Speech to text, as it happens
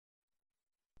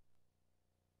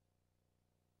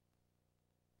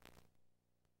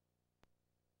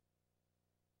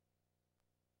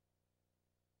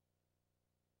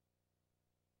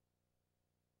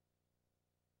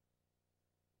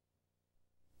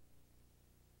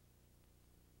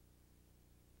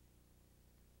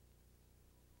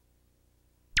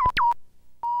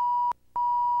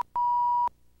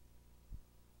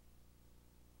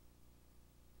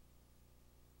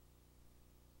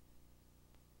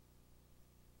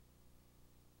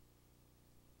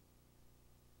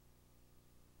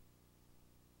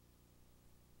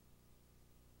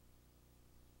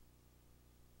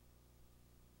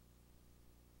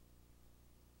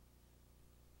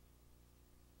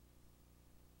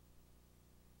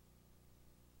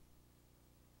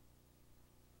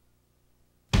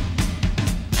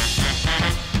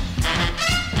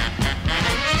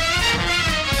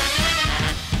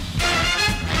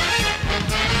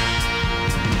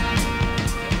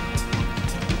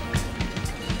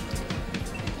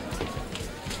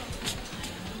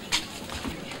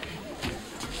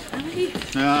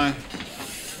Hey,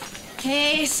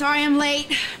 sorry I'm late.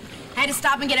 I had to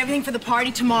stop and get everything for the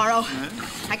party tomorrow.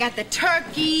 I got the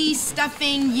turkey,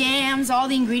 stuffing, yams, all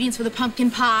the ingredients for the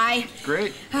pumpkin pie.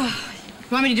 Great. You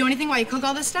want me to do anything while you cook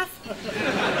all this stuff?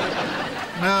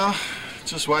 No,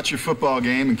 just watch your football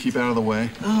game and keep out of the way.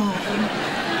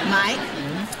 Oh, Mike,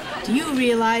 do you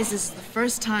realize this is the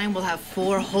first time we'll have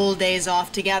 4 whole days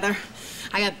off together?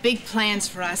 I got big plans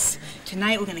for us.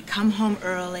 Tonight we're gonna come home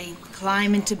early,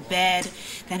 climb into bed,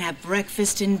 then have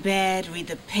breakfast in bed, read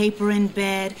the paper in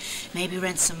bed, maybe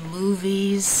rent some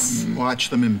movies.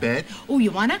 Watch them in bed? Oh,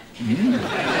 you wanna?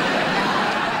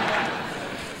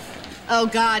 Oh,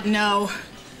 God, no.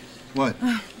 What?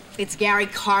 It's Gary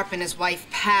Karp and his wife,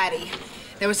 Patty.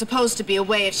 There was supposed to be a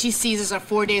way. If she sees us, our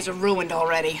 4 days are ruined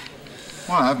already.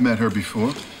 Well, I've met her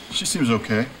before. She seems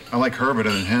okay. I like her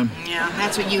better than him. Yeah,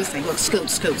 that's what you think. Look, scoop,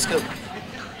 scoop, scoop.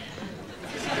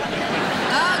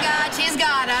 Oh, God, she's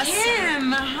got us.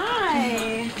 Kim,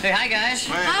 hi. Hey, hi, guys.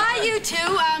 Hi, you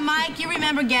two. Mike, you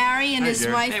remember Gary and his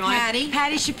wife, Hey, Mike. Patty?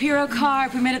 Patty Shapiro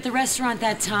Karp. We met at the restaurant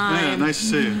that time. Yeah, nice to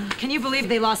see you. Can you believe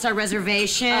they lost our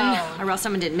reservation? Oh. Or else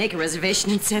someone didn't make a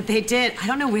reservation and said they did. I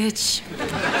don't know which.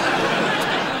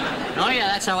 Oh, yeah,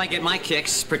 that's how I get my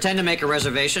kicks. Pretend to make a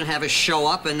reservation, have us show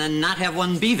up, and then not have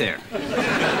one be there.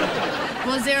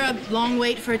 Was there a long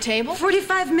wait for a table?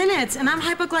 45 minutes, and I'm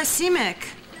hypoglycemic.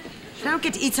 If I don't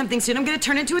get to eat something soon, I'm gonna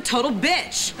turn into a total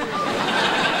bitch.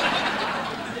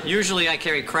 Usually I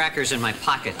carry crackers in my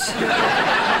pockets.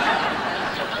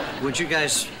 Would you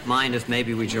guys mind if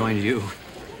maybe we joined you?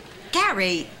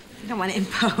 Gary, I don't want to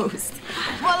impose.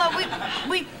 Well,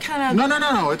 we kind of...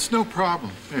 No, it's no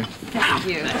problem. Here. Thank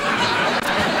you.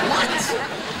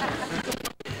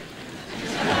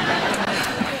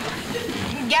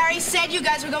 Gary said you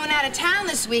guys were going out of town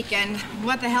this weekend.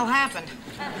 What the hell happened?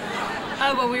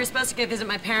 Oh, well, we were supposed to go visit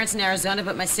my parents in Arizona,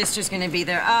 but my sister's gonna be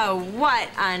there. Oh, what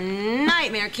a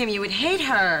nightmare, Kim. You would hate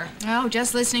her. Oh,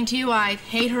 just listening to you, I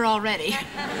hate her already.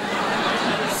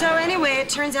 So anyway, it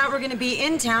turns out we're gonna be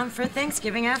in town for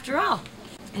Thanksgiving after all.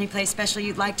 Any place special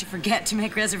you'd like to forget to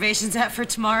make reservations at for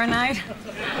tomorrow night?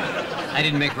 I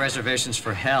didn't make reservations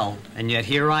for hell, and yet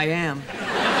here I am.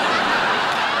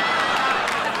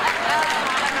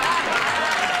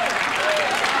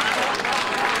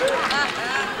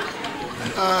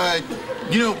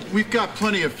 You know, we've got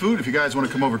plenty of food if you guys want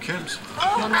to come over Kim's.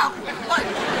 Oh, no. What?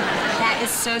 That is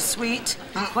so sweet.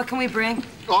 What can we bring?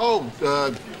 Oh,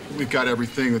 we've got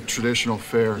everything, the traditional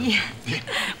fare. Yeah.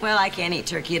 Well, I can't eat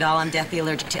turkey at all. I'm deathly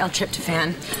allergic to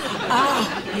L-tryptophan. Oh,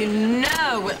 you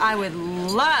know what I would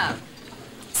love?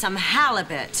 Some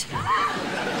halibut.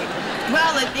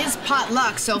 Well, it is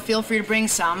potluck, so feel free to bring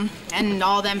some. And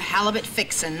all them halibut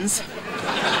fixins.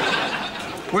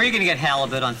 Where are you gonna get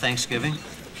halibut on Thanksgiving?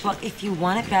 Well, if you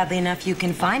want it badly enough, you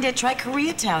can find it. Try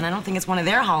Koreatown. I don't think it's one of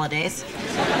their holidays.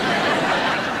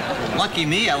 Lucky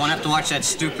me, I won't have to watch that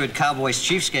stupid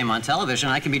Cowboys-Chiefs game on television.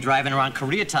 I can be driving around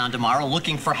Koreatown tomorrow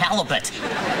looking for halibut.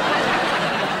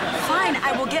 Fine,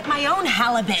 I will get my own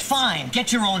halibut. Fine,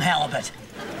 get your own halibut.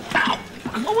 Ow!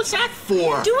 What was that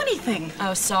for? Do anything.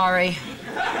 Oh, sorry.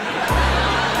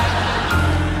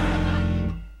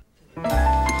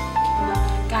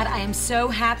 God, I am so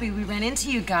happy we ran into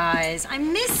you guys. I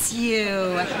miss you.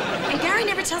 And Gary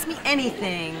never tells me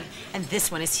anything. And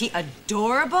this one, is he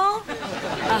adorable?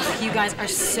 Ugh, you guys are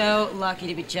so lucky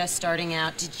to be just starting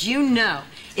out. Did you know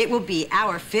it will be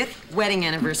our 5th wedding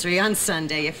anniversary on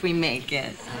Sunday if we make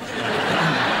it?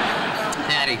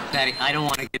 Patty, I don't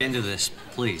want to get into this,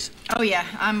 please. Oh, yeah,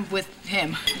 I'm with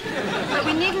him. But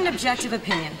we need an objective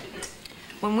opinion.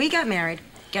 When we got married,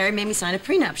 Gary made me sign a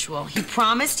prenuptial. He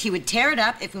promised he would tear it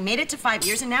up if we made it to 5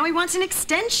 years, and now he wants an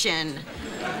extension.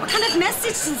 What kind of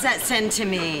message does that send to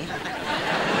me?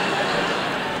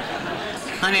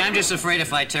 Honey, I'm just afraid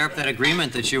if I tear up that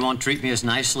agreement that you won't treat me as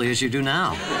nicely as you do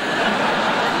now.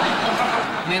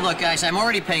 I mean, look, guys, I'm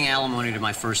already paying alimony to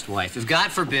my first wife. If,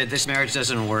 God forbid, this marriage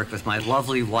doesn't work with my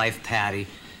lovely wife, Patty,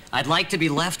 I'd like to be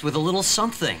left with a little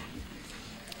something.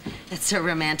 That's so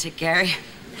romantic, Gary.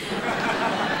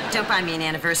 Don't buy me an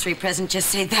anniversary present, just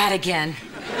say that again.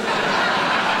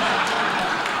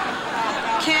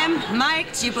 Kim,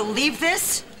 Mike, do you believe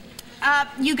this?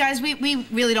 You guys, we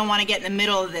really don't want to get in the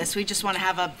middle of this. We just want to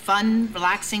have a fun,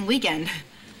 relaxing weekend.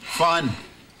 Fun.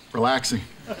 Relaxing.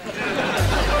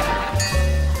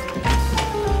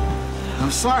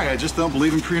 I'm sorry, I just don't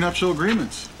believe in prenuptial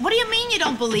agreements. What do you mean you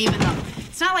don't believe in them?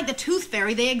 It's not like the tooth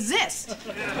fairy, they exist.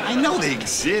 I know they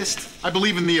exist. I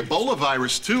believe in the Ebola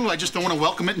virus, too. I just don't want to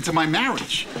welcome it into my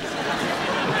marriage.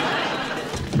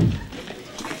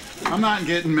 I'm not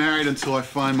getting married until I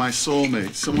find my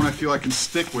soulmate, someone I feel I can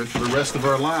stick with for the rest of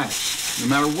our lives, no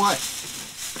matter what.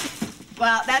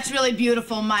 Well, that's really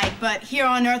beautiful, Mike, but here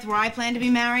on Earth where I plan to be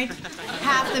married,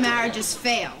 half the marriages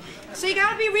fail. So you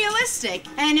gotta be realistic.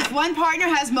 And if one partner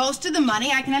has most of the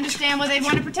money, I can understand why they'd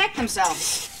want to protect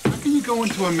themselves. How can you go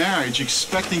into a marriage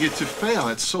expecting it to fail?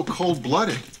 It's so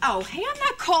cold-blooded. Oh, hey, I'm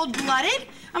not cold-blooded.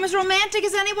 I'm as romantic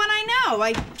as anyone I know.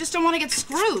 I just don't want to get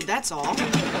screwed, that's all.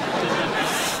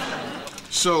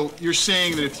 So you're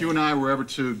saying that if you and I were ever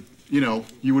to,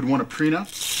 you would want a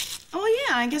prenup? Oh,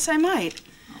 yeah, I guess I might.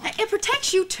 It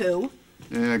protects you, too.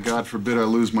 Yeah, God forbid I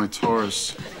lose my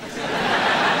Taurus.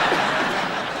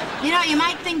 You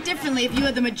might think differently if you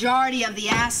had the majority of the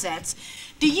assets.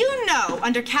 Do you know,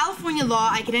 under California law,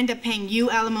 I could end up paying you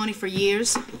alimony for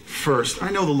years? First, I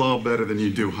know the law better than you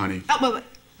do, honey. Oh, wait.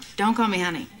 Don't call me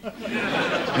honey.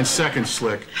 And second,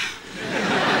 Slick,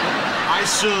 I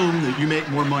assume that you make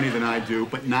more money than I do,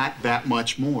 but not that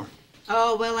much more.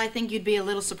 Oh, well, I think you'd be a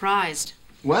little surprised.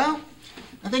 Well,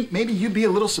 I think maybe you'd be a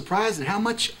little surprised at how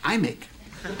much I make.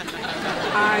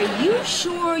 Are you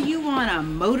sure you want to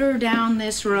motor down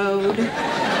this road?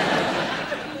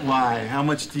 Why? How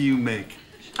much do you make?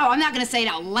 Oh, I'm not going to say it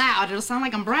out loud. It'll sound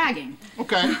like I'm bragging.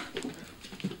 Okay.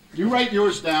 You write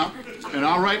yours down, and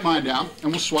I'll write mine down,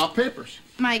 and we'll swap papers.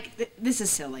 Mike, this is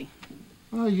silly.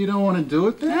 Oh, you don't want to do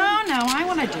it then? No, I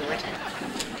want to do it.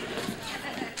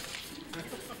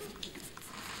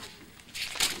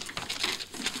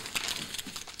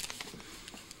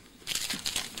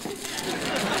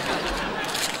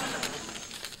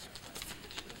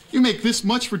 You make this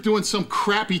much for doing some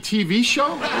crappy TV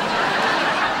show?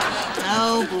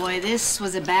 Oh, boy, this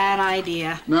was a bad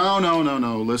idea. No.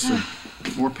 Listen,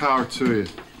 more power to you.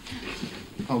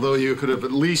 Although you could have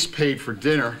at least paid for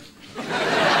dinner.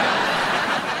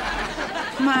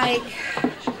 Mike,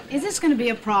 is this going to be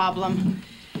a problem?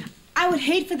 I would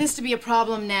hate for this to be a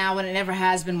problem now when it never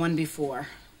has been one before.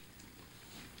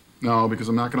 No, because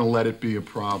I'm not going to let it be a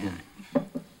problem.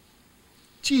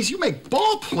 Geez, you make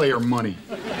ball player money.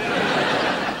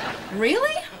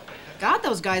 Really? God,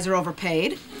 those guys are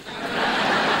overpaid.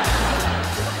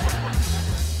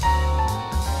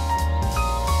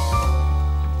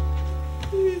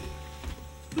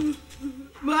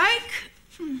 Mike?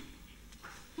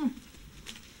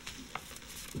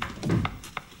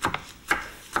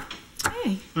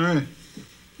 Hey. Hey.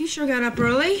 You sure got up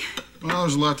early. Well,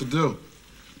 there's a lot to do.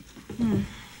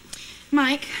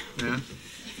 Mike? Yeah?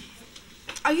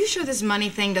 Are you sure this money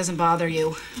thing doesn't bother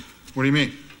you? What do you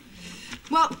mean?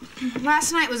 Well,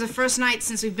 last night was the first night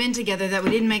since we've been together that we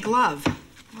didn't make love.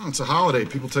 Well, it's a holiday.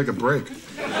 People take a break.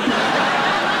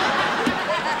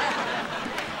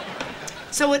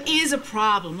 So it is a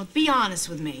problem. Look, be honest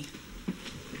with me.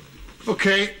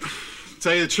 Okay.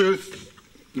 Tell you the truth,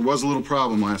 there was a little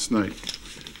problem last night.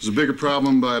 It was a bigger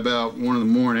problem by about 1 in the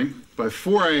morning. By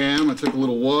 4 a.m., I took a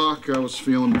little walk. I was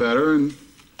feeling better, and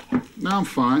now I'm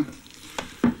fine.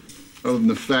 Other than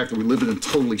the fact that we live in a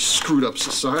totally screwed up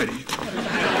society.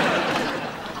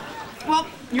 Well,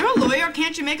 you're a lawyer.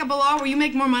 Can't you make up a law where you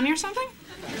make more money or something?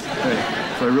 Hey,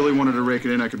 if I really wanted to rake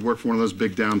it in, I could work for one of those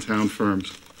big downtown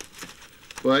firms.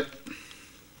 But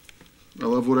I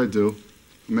love what I do.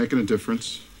 I'm making a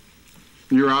difference.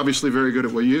 You're obviously very good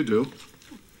at what you do,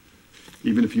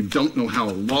 even if you don't know how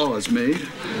a law is made.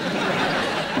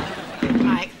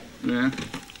 Mike. Yeah?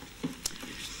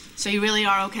 So you really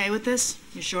are okay with this?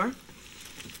 You sure?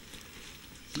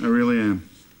 I really am.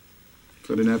 If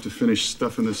I didn't have to finish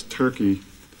stuffing this turkey,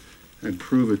 I'd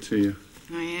prove it to you.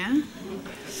 Oh, yeah?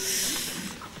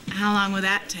 How long would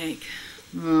that take?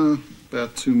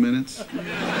 About 2 minutes.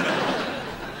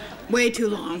 Way too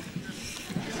long.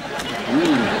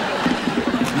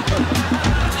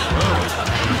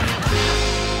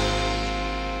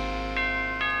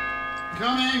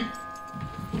 Coming!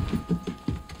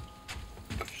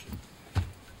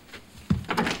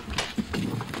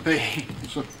 Hey,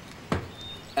 what's up?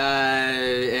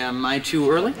 Am I too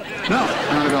early? No,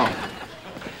 not at all.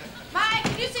 Mike,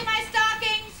 did you see my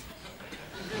stockings?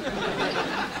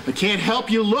 I can't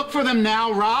help you look for them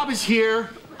now. Rob is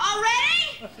here.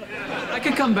 Already? I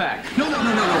could come back. No,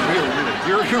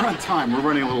 really. You're on time. We're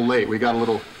running a little late. We got a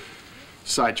little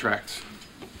sidetracked.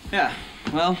 Yeah,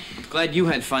 well, glad you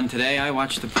had fun today. I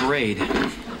watched the parade.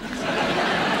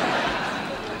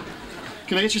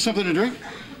 Can I get you something to drink?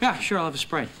 Yeah, sure, I'll have a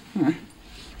Sprite. All right.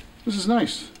 This is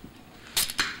nice.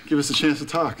 Give us a chance to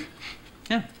talk.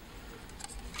 Yeah.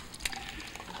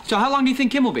 So how long do you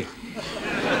think Kim will be?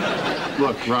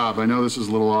 Look, Rob, I know this is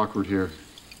a little awkward here.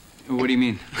 What do you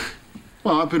mean?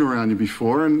 Well, I've been around you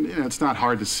before, and it's not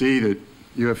hard to see that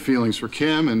you have feelings for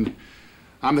Kim, and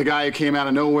I'm the guy who came out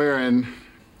of nowhere and,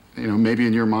 you know, maybe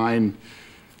in your mind,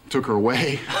 took her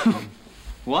away.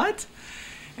 What?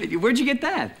 Where'd you get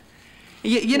that?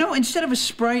 You know, instead of a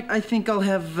Sprite, I think I'll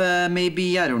have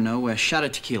maybe, I don't know, a shot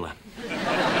of tequila.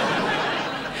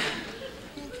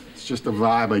 It's just a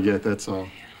vibe I get, that's all.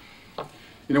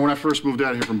 You know, when I first moved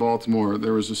out here from Baltimore,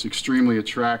 there was this extremely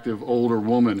attractive older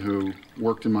woman who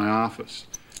worked in my office.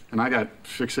 And I got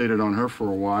fixated on her for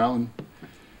a while, and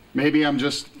maybe I'm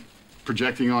just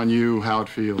projecting on you how it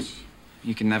feels.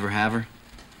 You can never have her?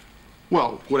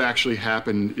 Well, what actually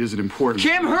happened isn't important.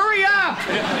 Kim, hurry up!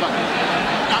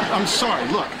 I'm sorry.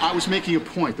 Look, I was making a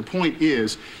point. The point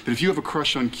is that if you have a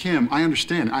crush on Kim, I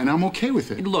understand, and I'm okay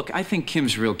with it. Look, I think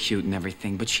Kim's real cute and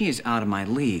everything, but she is out of my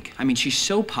league. I mean, she's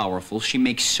so powerful, she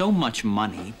makes so much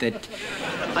money that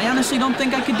I honestly don't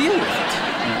think I could deal with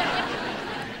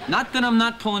it. Not that I'm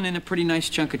not pulling in a pretty nice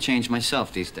chunk of change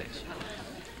myself these days.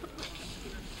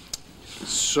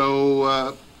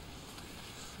 So,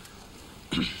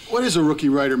 what is a rookie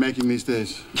writer making these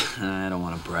days? I don't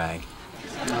want to brag.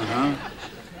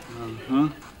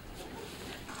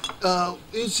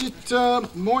 Is it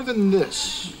more than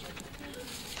this?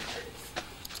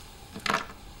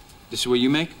 This is what you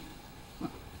make?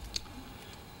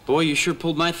 Boy, you sure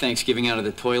pulled my Thanksgiving out of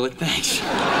the toilet. Thanks.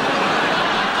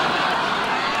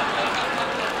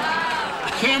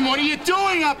 Kim, what are you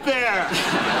doing up there?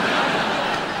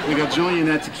 I think I'll join you in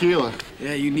that tequila.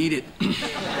 Yeah, you need it.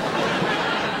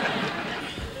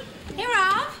 Hey,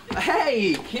 Rob.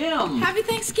 Hey, Kim. Happy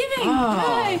Thanksgiving. Oh.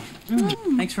 Hi.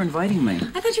 Thanks for inviting me. I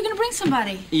thought you were going to bring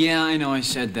somebody. Yeah, I know I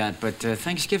said that, but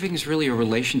Thanksgiving is really a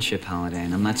relationship holiday,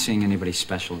 and I'm not seeing anybody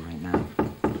special right now.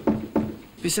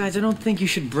 Besides, I don't think you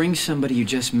should bring somebody you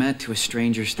just met to a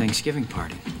stranger's Thanksgiving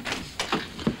party.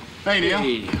 Hey, Neil.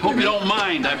 Hey, hope you don't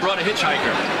mind. I brought a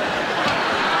hitchhiker.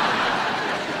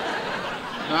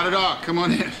 Not at all. Come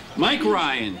on in. Mike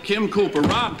Ryan, Kim Cooper,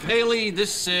 Rob Paley.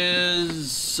 This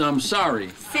is... I'm sorry.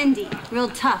 Cindy, real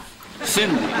tough.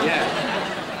 Cindy,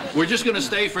 yeah. We're just gonna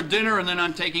stay for dinner, and then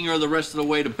I'm taking her the rest of the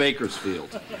way to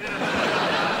Bakersfield.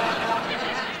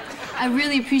 I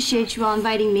really appreciate you all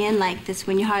inviting me in like this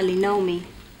when you hardly know me.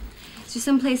 Is there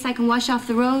some place I can wash off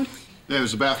the road? Yeah,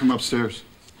 there's a bathroom upstairs.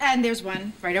 And there's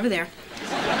one right over there.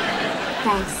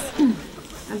 Thanks.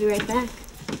 I'll be right back.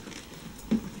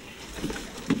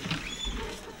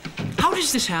 How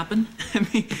does this happen? I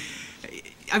mean,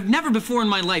 I've never before in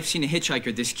my life seen a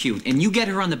hitchhiker this cute, and you get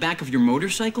her on the back of your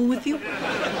motorcycle with you?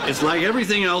 It's like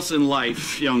everything else in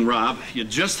life, young Rob. You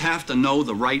just have to know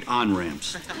the right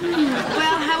on-ramps.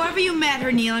 Well, however you met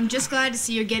her, Neil, I'm just glad to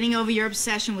see you're getting over your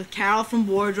obsession with Carol from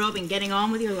Wardrobe and getting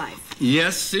on with your life.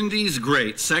 Yes, Cindy's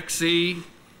great. Sexy,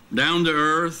 down to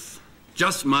earth,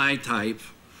 just my type.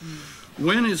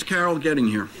 When is Carol getting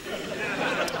here?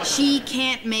 She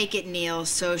can't make it, Neil,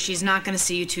 so she's not going to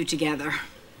see you two together.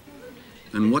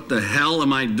 Then what the hell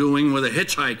am I doing with a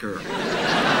hitchhiker?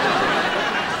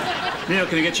 Neil,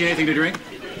 can I get you anything to drink?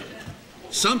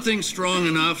 Something strong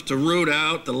enough to root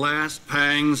out the last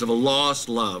pangs of a lost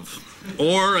love.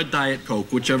 Or a Diet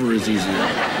Coke, whichever is easier.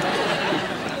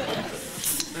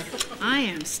 I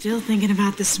am still thinking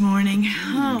about this morning.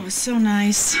 Oh, it was so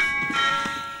nice.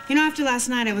 You know, after last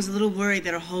night, I was a little worried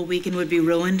that our whole weekend would be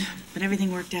ruined, but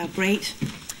everything worked out great.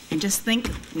 And just think,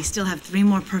 we still have 3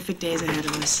 more perfect days ahead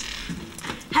of us.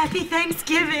 Happy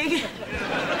Thanksgiving.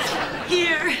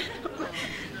 Here,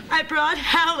 I brought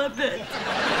halibut.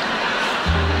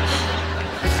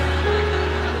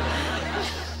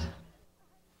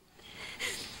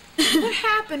 What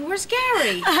happened? Where's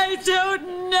Gary? I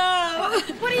don't know.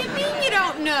 What do you mean you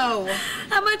don't know?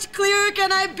 How much clearer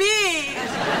can I be?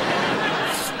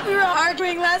 We were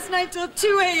arguing last night till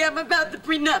 2 a.m. about the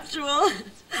prenuptial.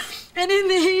 And in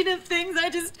the heat of things, I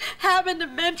just happened to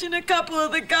mention a couple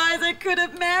of the guys I could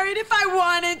have married if I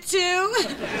wanted to.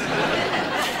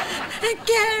 And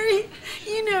Gary,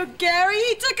 you know Gary,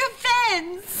 he took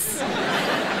offense.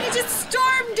 He just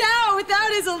stormed out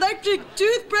without his electric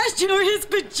toothbrush or his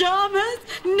pajamas.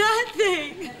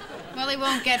 Nothing. Well, he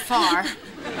won't get far.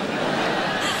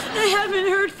 I haven't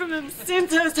heard from him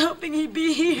since. I was hoping he'd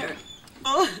be here.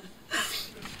 Oh.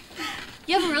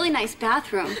 You have a really nice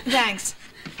bathroom. Thanks.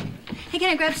 Hey, can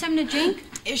I grab something to drink?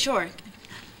 Sure.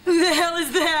 Who the hell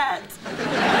is that?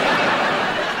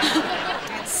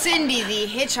 It's Cindy, the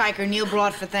hitchhiker Neil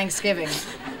brought for Thanksgiving.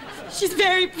 She's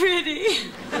very pretty.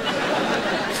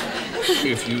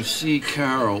 If you see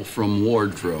Carol from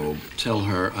Wardrobe, tell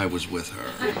her I was with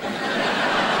her.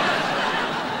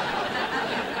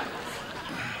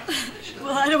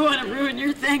 Well, I don't want to ruin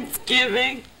your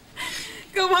Thanksgiving.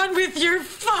 Go on with your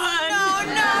fun.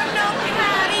 No,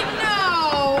 Patty,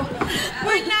 no.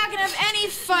 We're not going to have any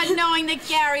knowing that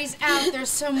Gary's out there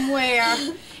somewhere.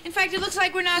 In fact, it looks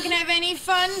like we're not gonna have any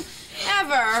fun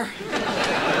ever.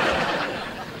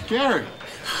 Gary.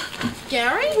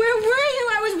 Gary? Where were you?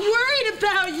 I was worried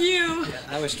about you.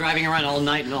 I was driving around all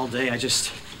night and all day. I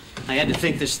had to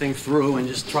think this thing through and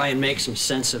just try and make some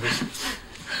sense of it.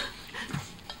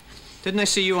 Didn't I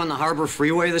see you on the Harbor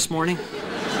Freeway this morning?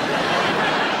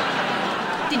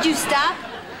 Did you stop?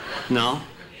 No.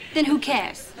 Then who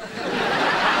cares?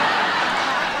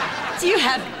 Do you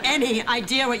have any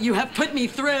idea what you have put me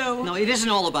through? No, it isn't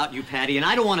all about you, Patty, and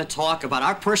I don't want to talk about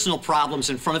our personal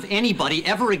problems in front of anybody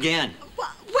ever again.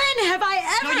 When have I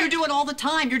ever? No, you're doing it all the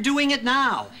time. You're doing it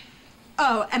now.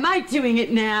 Oh, am I doing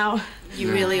it now?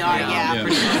 You really are, yeah.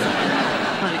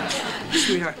 Honey,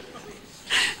 sweetheart,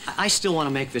 I still want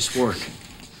to make this work,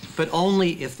 but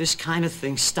only if this kind of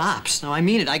thing stops. Now, I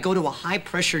mean it. I go to a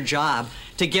high-pressure job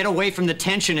to get away from the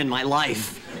tension in my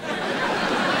life.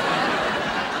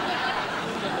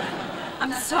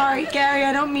 I'm sorry, Gary.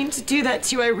 I don't mean to do that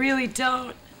to you. I really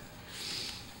don't.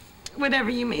 Whatever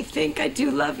you may think, I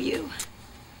do love you.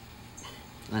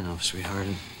 I know, sweetheart.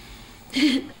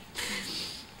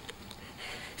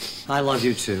 I love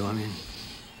you, too. I mean,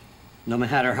 no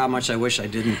matter how much I wish I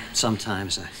didn't,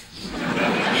 sometimes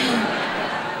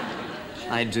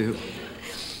I do.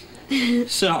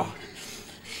 So,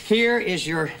 here is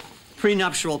your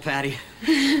prenuptial, Patty.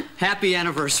 Happy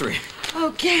anniversary.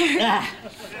 Oh, Gary.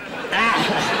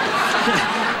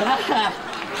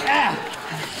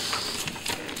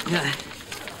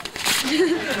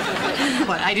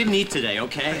 But I didn't eat today,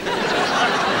 okay?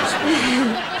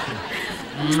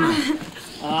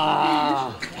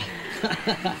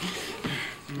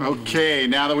 Okay,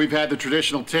 now that we've had the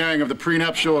traditional tearing of the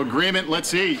prenuptial agreement,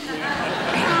 let's eat.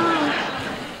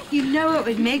 You know what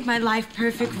would make my life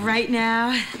perfect right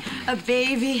now? A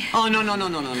baby. Oh, no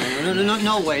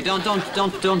way. Don't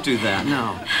do that.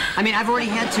 No. I mean, I've already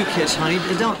had 2 kids, honey.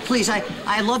 Don't, please,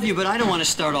 I love you, but I don't want to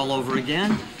start all over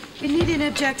again. We need an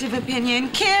objective opinion.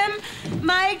 Kim,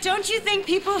 Mike, don't you think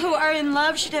people who are in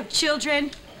love should have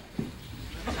children?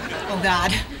 Oh,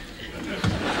 God.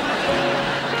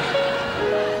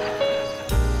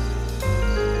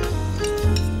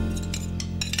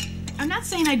 I'm not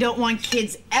saying I don't want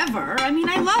kids ever. I mean,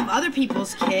 I love other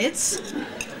people's kids.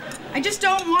 I just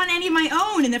don't want any of my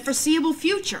own in the foreseeable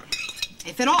future,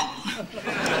 if at all.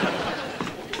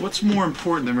 What's more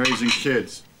important than raising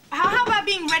kids? How about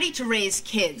being ready to raise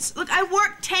kids? Look, I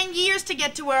worked 10 years to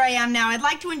get to where I am now. I'd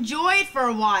like to enjoy it for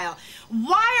a while.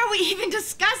 Why are we even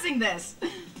discussing this?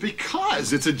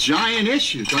 Because it's a giant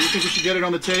issue. Don't you think we should get it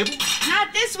on the table?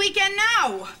 Not this weekend,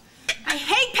 no. I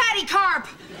hate Patty Carp.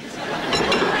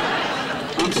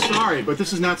 I'm sorry, but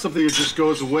this is not something that just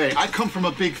goes away. I come from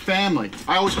a big family.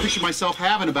 I always picture myself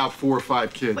having about 4 or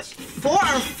 5 kids. But 4 or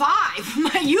 5?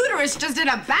 My uterus just did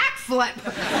a backflip.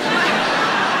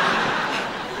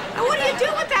 What do you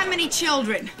do with that many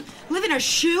children? Live in a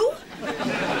shoe?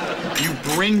 You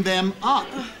bring them up.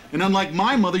 And unlike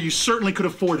my mother, you certainly could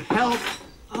afford help.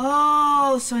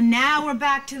 Oh, so now we're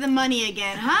back to the money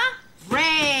again, huh?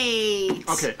 Great.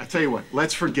 Okay, I tell you what,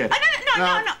 let's forget it.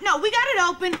 No, we got it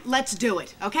open. Let's do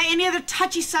it, okay? Any other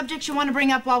touchy subjects you want to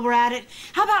bring up while we're at it?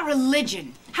 How about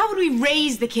religion? How would we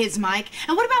raise the kids, Mike?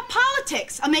 And what about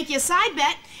politics? I'll make you a side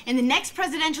bet. In the next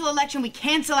presidential election, we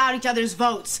cancel out each other's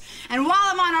votes. And while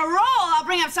I'm on a roll, I'll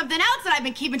bring up something else that I've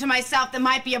been keeping to myself that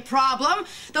might be a problem.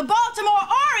 The Baltimore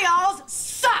Orioles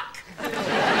suck.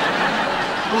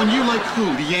 Oh, and you like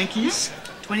who? The Yankees?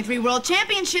 23 World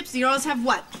Championships. The Orioles have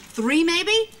what? 3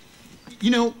 maybe? You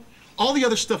know, all the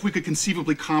other stuff we could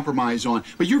conceivably compromise on,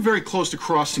 but you're very close to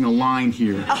crossing a line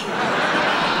here.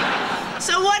 Oh.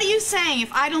 So what are you saying?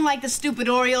 If I don't like the stupid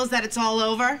Orioles, that it's all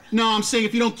over? No, I'm saying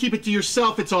if you don't keep it to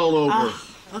yourself, it's all over.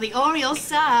 Oh, well, the Orioles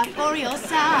suck. Orioles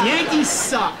suck. Yankees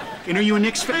suck. And are you a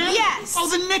Knicks fan? Yes. Oh,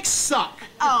 the Knicks suck.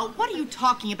 Oh, what are you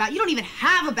talking about? You don't even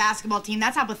have a basketball team.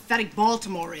 That's how pathetic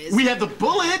Baltimore is. We have the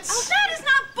Bullets. Oh, that is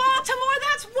not Baltimore.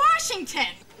 That's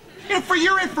Washington. And for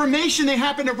your information, they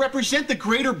happen to represent the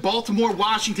greater Baltimore,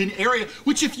 Washington area,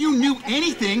 which, if you knew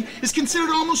anything, is considered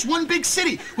almost one big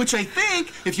city, which I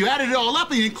think, if you added it all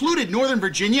up and included Northern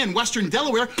Virginia and Western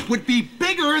Delaware, would be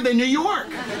bigger than New York.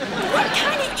 What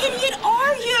kind of idiot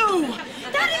are you?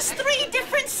 That is 3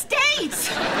 different states.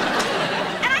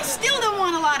 And I still don't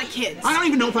want a lot of kids. I don't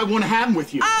even know if I want to have them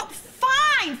with you. Oh,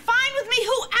 fine. Fine with me.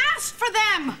 Who asked for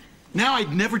them? Now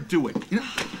I'd never do it.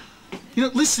 You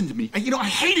know, listen to me. I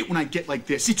hate it when I get like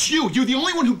this. It's you. You're the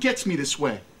only one who gets me this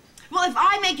way. Well, if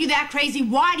I make you that crazy,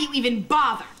 why do you even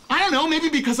bother? I don't know. Maybe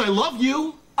because I love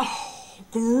you. Oh,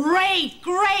 great.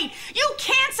 You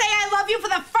can't say I love you for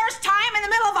the first time in the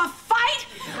middle of a fight?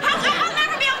 I'll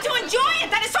never be able to enjoy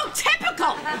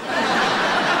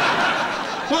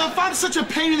I'm such a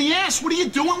pain in the ass, what are you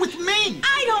doing with me?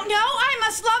 I don't know. I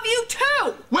must love you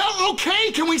too. Well,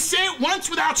 okay, can we say it once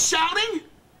without shouting?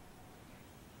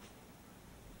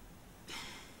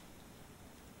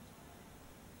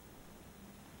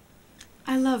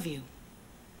 I love you.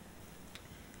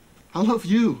 I love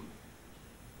you.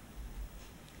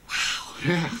 Wow.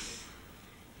 Yeah.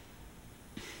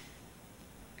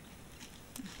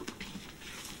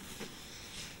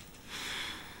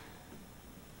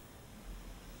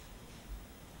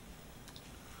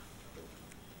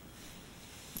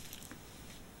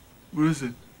 What is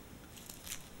it?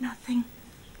 Nothing.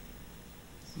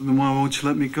 Then why won't you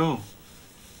let me go?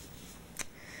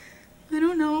 I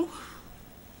don't know.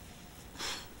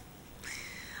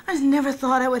 I just never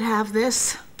thought I would have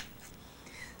this.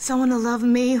 Someone to love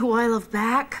me who I love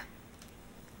back.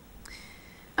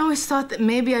 I always thought that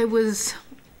maybe I was,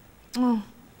 oh,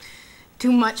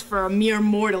 too much for a mere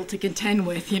mortal to contend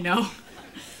with, you know?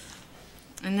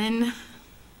 And then,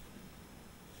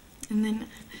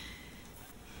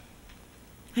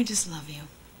 I just love you.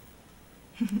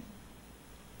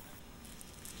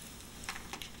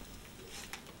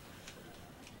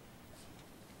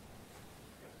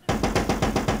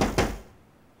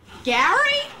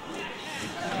 Gary?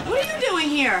 What are you doing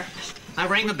here? I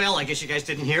rang the bell. I guess you guys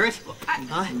didn't hear it.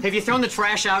 Have you thrown the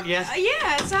trash out yet?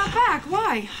 Yeah, it's out back.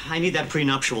 Why? I need that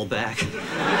prenuptial back.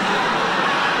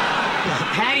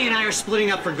 Patty and I are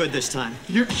splitting up for good this time.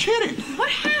 You're kidding. What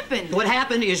happened? What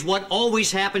happened is what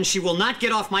always happens. She will not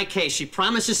get off my case. She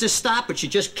promises to stop, but she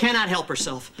just cannot help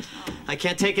herself. I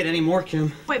can't take it anymore,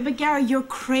 Kim. Wait, but Gary, you're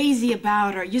crazy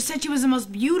about her. You said she was the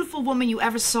most beautiful woman you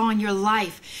ever saw in your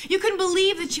life. You couldn't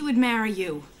believe that she would marry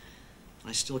you.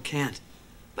 I still can't.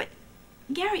 But,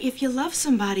 Gary, if you love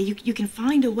somebody, you can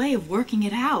find a way of working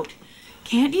it out.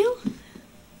 Can't you?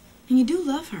 And you do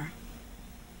love her.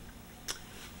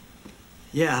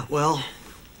 Yeah, well,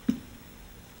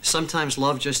 sometimes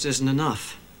love just isn't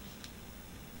enough.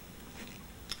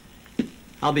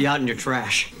 I'll be out in your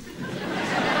trash.